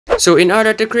So in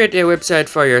order to create a website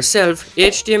for yourself,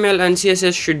 HTML and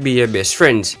CSS should be your best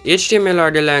friends. HTML are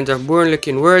the lines of boring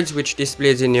looking words which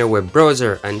displays in your web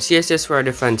browser, and CSS for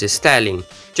the fancy styling.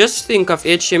 Just think of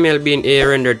HTML being a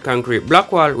rendered concrete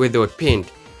block wall without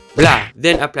paint. Blah,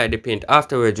 then apply the paint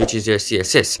afterwards, which is your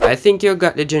CSS. I think you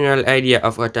got the general idea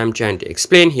of what I'm trying to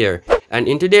explain here. And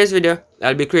in today's video,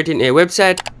 I'll be creating a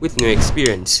website with no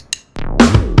experience.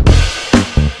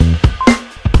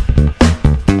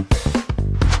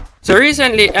 So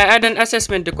recently, I had an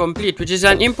assessment to complete, which is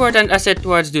an important asset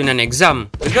towards doing an exam.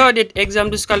 Without it, exam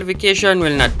disqualification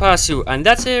will not pass you, and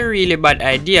that's a really bad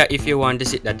idea if you want to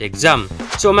sit that exam.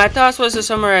 So my task was to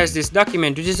summarize this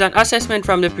document, which is an assessment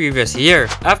from the previous year.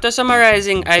 After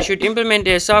summarizing, I should implement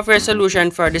a software solution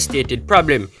for the stated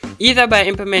problem, either by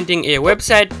implementing a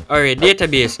website or a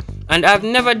database. And I've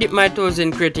never dipped my toes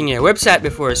in creating a website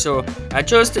before, so I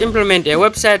chose to implement a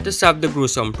website to solve the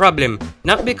gruesome problem,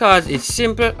 not because it's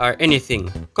simple or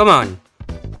anything. Come on.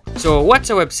 So what's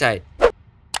a website?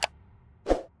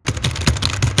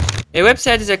 A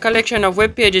website is a collection of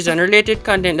web pages and related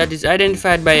content that is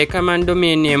identified by a common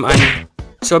domain name and...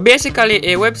 So basically,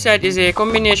 a website is a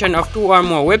combination of two or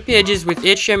more web pages with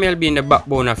HTML being the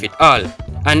backbone of it all.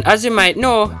 And as you might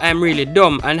know, I'm really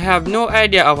dumb and have no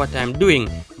idea of what I'm doing.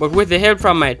 But with the help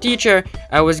from my teacher,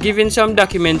 I was given some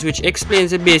documents which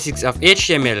explains the basics of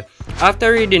HTML.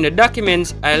 After reading the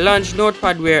documents, I launched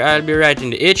Notepad where I'll be writing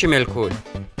the HTML code.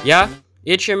 Yeah,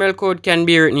 HTML code can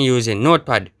be written using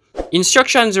Notepad.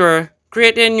 Instructions were: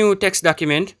 create a new text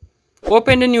document,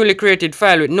 open the newly created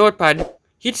file with Notepad,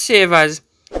 hit save as,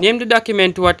 name the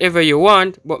document whatever you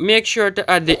want, but make sure to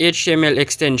add the HTML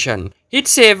extension. Hit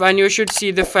save and you should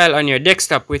see the file on your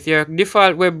desktop with your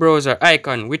default web browser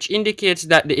icon, which indicates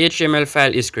that the HTML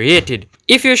file is created.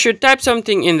 If you should type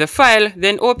something in the file,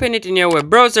 then open it in your web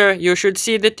browser, you should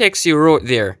see the text you wrote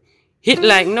there. Hit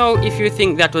like now if you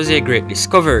think that was a great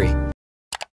discovery.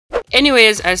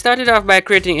 Anyways, I started off by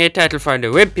creating a title for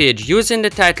the web page using the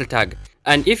title tag.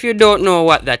 And if you don't know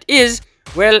what that is,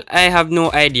 well, I have no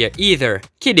idea either.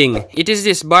 Kidding, it is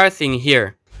this bar thing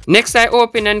here. Next, I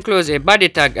open and close a body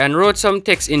tag and wrote some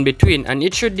text in between, and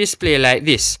it should display like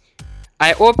this.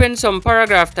 I opened some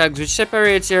paragraph tags which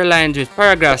separates your lines with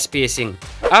paragraph spacing.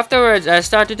 Afterwards, I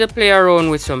started to play around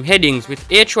with some headings, with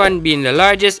H1 being the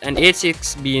largest and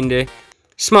H6 being the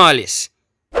smallest.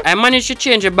 I managed to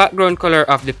change the background color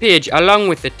of the page along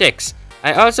with the text.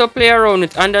 I also play around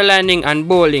with underlining and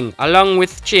bolding along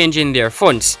with changing their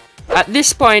fonts. At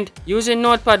this point, using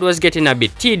Notepad was getting a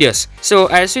bit tedious, so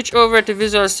I switched over to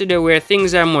Visual Studio where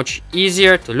things are much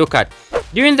easier to look at.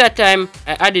 During that time,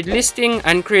 I added listing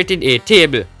and created a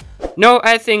table. Now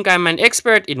I think I'm an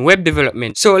expert in web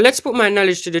development. So let's put my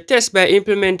knowledge to the test by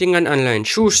implementing an online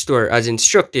shoe store as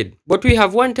instructed. But we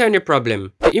have one tiny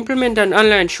problem. To implement an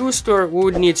online shoe store, we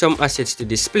would need some assets to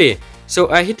display. So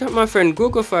I hit up my friend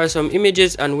Google for some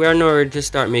images and we're now ready to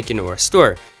start making our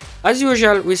store. As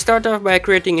usual, we start off by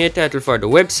creating a title for the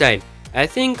website. I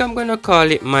think I'm gonna call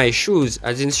it My Shoes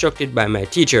as instructed by my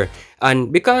teacher.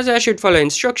 And because I should follow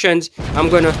instructions, I'm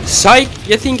gonna... Psych!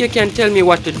 You think you can tell me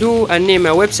what to do and name my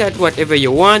website whatever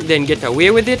you want, then get away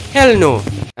with it? Hell no!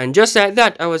 And just like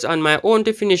that, I was on my own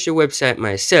to finish the website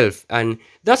myself. And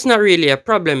that's not really a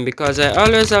problem because I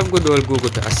always have good old Google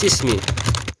to assist me.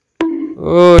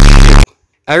 Oh shit.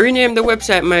 I renamed the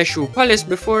website My Shoe Palace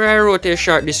before I wrote a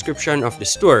short description of the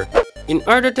store. In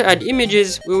order to add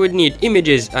images, we would need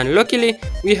images, and luckily,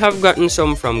 we have gotten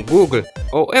some from Google.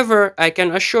 However, I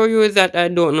can assure you that I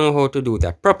don't know how to do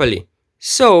that properly.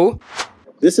 So,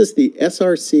 this is the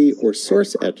SRC or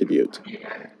source attribute.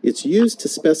 It's used to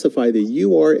specify the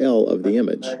URL of the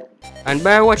image. And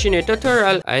by watching a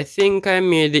tutorial, I think I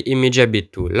made the image a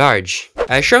bit too large.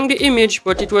 I shrunk the image,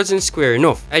 but it wasn't square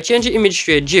enough. I changed the image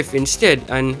to a GIF instead,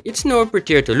 and it's now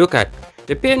prettier to look at.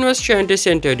 The pen was trying to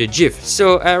center the GIF,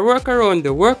 so I work around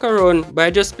the workaround by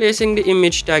just placing the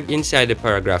image tag inside the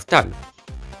paragraph tag.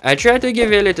 I tried to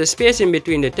give a little space in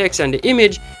between the text and the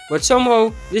image, but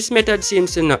somehow this method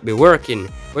seems to not be working.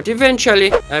 But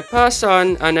eventually, I passed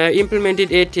on and I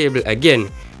implemented a table again.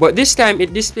 But this time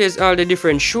it displays all the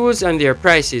different shoes and their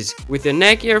prices, with the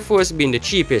Nike Air Force being the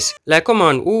cheapest. Like, come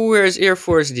on, who wears Air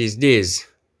Force these days?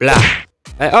 Blah.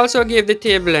 I also gave the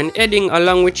table an heading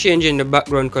along with changing the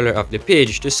background color of the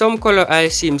page to some color I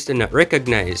seems to not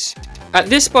recognize. At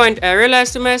this point, I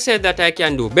realized to myself that I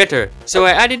can do better, so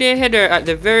I added a header at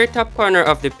the very top corner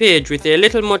of the page with a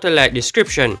little motto-like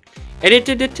description.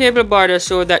 Edited the table border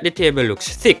so that the table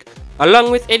looks thick.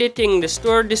 along with editing the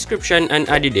store description and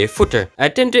added a footer. I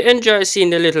tend to enjoy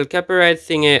seeing the little copyright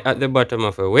thingy at the bottom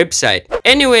of a website.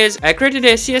 Anyways, I created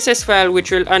a CSS file which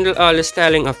will handle all the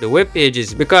styling of the web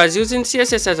pages, because using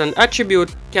CSS as an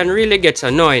attribute can really get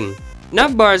annoying.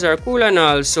 Nav bars are cool and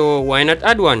all, so why not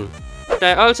add one? But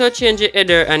I also changed the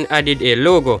header and added a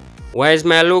logo. Why is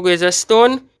my logo is a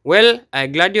stone? Well,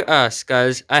 I'm glad you asked,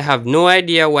 cause I have no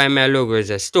idea why my logo is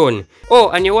a stone. Oh,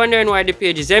 and you're wondering why the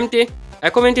page is empty? I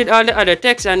commented all the other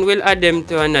text and will add them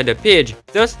to another page.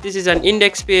 Thus, this is an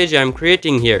index page I'm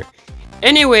creating here.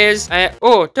 Anyways,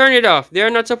 turn it off. They're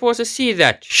not supposed to see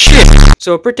that. Shit!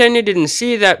 So pretend you didn't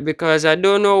see that, because I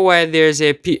don't know why there's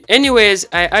a P. Anyways,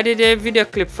 I added a video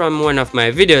clip from one of my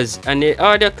videos and a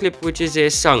audio clip which is a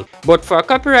song. But for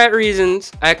copyright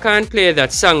reasons, I can't play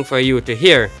that song for you to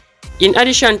hear. In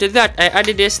addition to that, I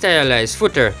added a stylized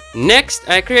footer. Next,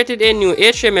 I created a new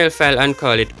HTML file and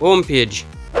called it homepage.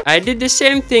 I did the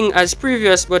same thing as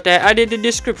previous, but I added the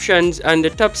descriptions and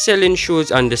the top selling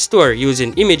shoes on the store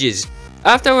using images.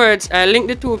 Afterwards, I linked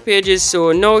the two pages,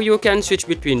 so now you can switch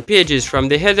between pages from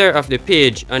the header of the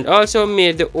page, and also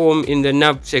made the home in the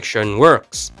nav section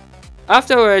works.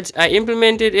 Afterwards, I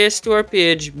implemented a store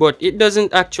page, but it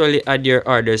doesn't actually add your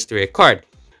orders to a cart.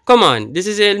 Come on, this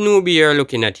is a newbie you're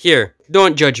looking at here.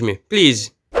 Don't judge me,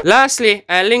 please. Lastly,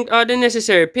 I linked all the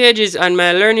necessary pages and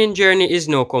my learning journey is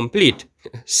now complete.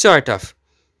 Sort of.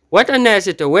 What a nice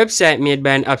little website made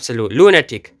by an absolute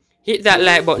lunatic. Hit that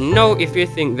like button now if you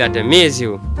think that amazes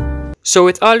you. So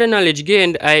with all the knowledge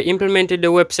gained, I implemented the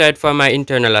website for my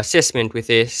internal assessment with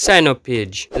a sign up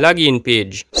page, login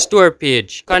page, store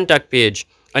page, contact page,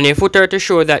 and a footer to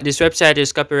show that this website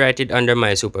is copyrighted under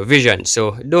my supervision,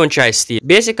 so don't try steal.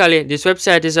 Basically, this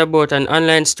website is about an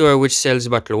online store which sells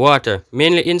bottled water,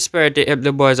 mainly inspired to help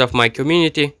the boys of my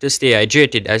community to stay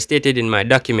hydrated as stated in my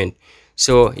document.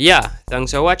 So yeah,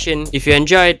 thanks for watching. If you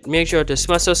enjoyed, make sure to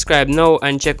smash subscribe now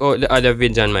and check out the other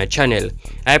vids on my channel.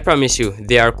 I promise you,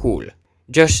 they are cool.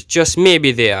 Just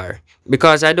maybe they are.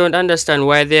 Because I don't understand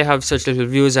why they have such little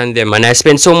views on them and I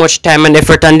spend so much time and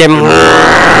effort on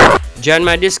them. Join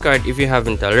my Discord if you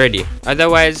haven't already.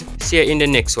 Otherwise, see you in the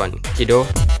next one, kiddo.